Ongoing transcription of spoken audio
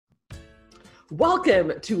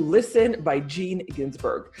Welcome to Listen by Gene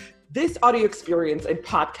Ginsburg. This audio experience and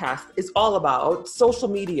podcast is all about social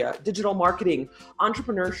media, digital marketing,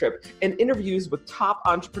 entrepreneurship, and interviews with top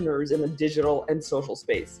entrepreneurs in the digital and social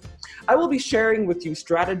space. I will be sharing with you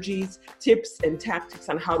strategies, tips, and tactics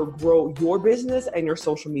on how to grow your business and your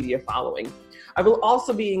social media following. I will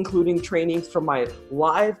also be including trainings from my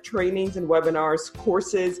live trainings and webinars,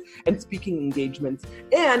 courses, and speaking engagements.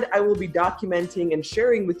 And I will be documenting and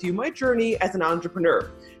sharing with you my journey as an entrepreneur,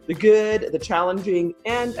 the good, the challenging,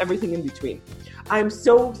 and everything in between. I'm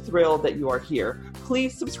so thrilled that you are here.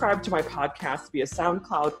 Please subscribe to my podcast via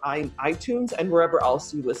SoundCloud, iTunes, and wherever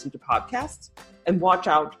else you listen to podcasts. And watch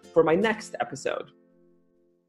out for my next episode.